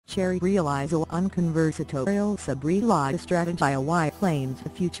Cherry realizo un conversatorio sobre la estrategia y planes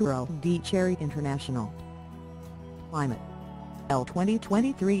futuro de Cherry International. Climate. El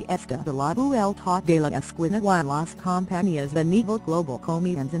 2023 estado el top de la esquina y las compañías de nivel global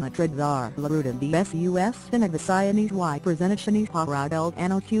comiencen a trazar la ruta de sus negociaciones y presentaciones para el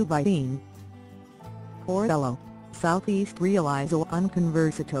año que viene. Por ello, Southeast realizó un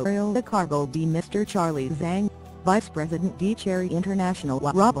conversatorio a cargo de Mr. Charlie Zhang, Vice-President de Cherry International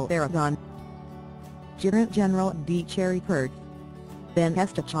y Robo Aragon, Gerent General de Cherry Pert. Ben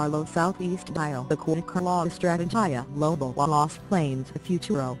esta charlo Southeast dio acuerdo la estrategia global a los planes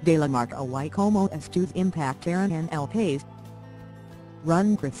futuro de la marca y como estos impactaron en el país.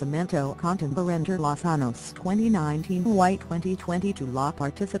 Run crecimiento contemporáneo los años 2019 y 2022 la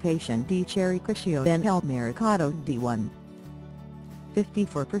participación de Cherry creció en el mercado de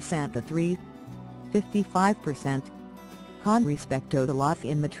 54% a 55%. Con respecto a las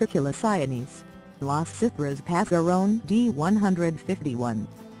inmatriculaciones, las cifras pasaron de 151,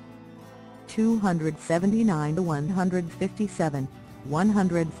 279 to 157,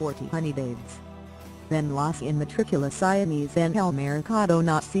 140 unidades. En las inmatriculaciones en el mercado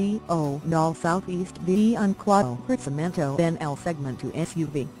nacional Southeast de un claro crecimiento en el segmento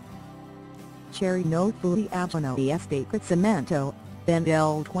SUV. Cherry no fue ajeno a este crecimiento. En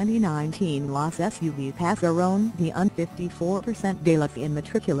el 2019 las SUV pasaron de un 54% de las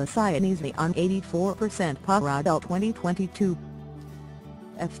inmatriculaciones de un 84% para el 2022.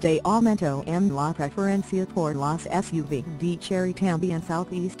 Este aumento en la preferencia por las SUV de Cherry también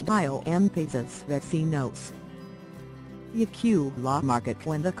Southeast dio en países vecinos. Y que la marca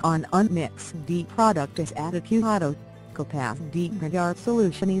cuenta con un mix de productos adecuados, capaz de brindar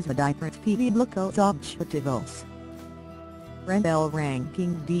soluciones a diferentes públicos objetivos. En el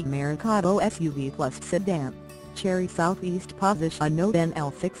ranking de mercado SUV plus sedan, Cherry Southeast posicionó en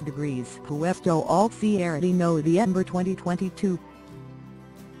el 6 degrees puesto al cierre de noviembre 2022.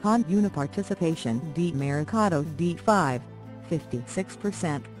 Con una participación de mercado de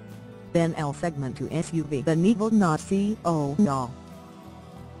 56%. En el segmento SUV de nivel nacional.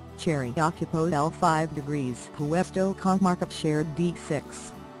 Cherry ocupó el 5 degrees puesto con market share de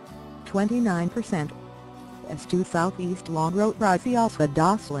 6.29%. Esto Southeast logró precios de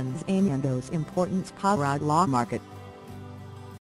 2 lanzamientos importantes para la market.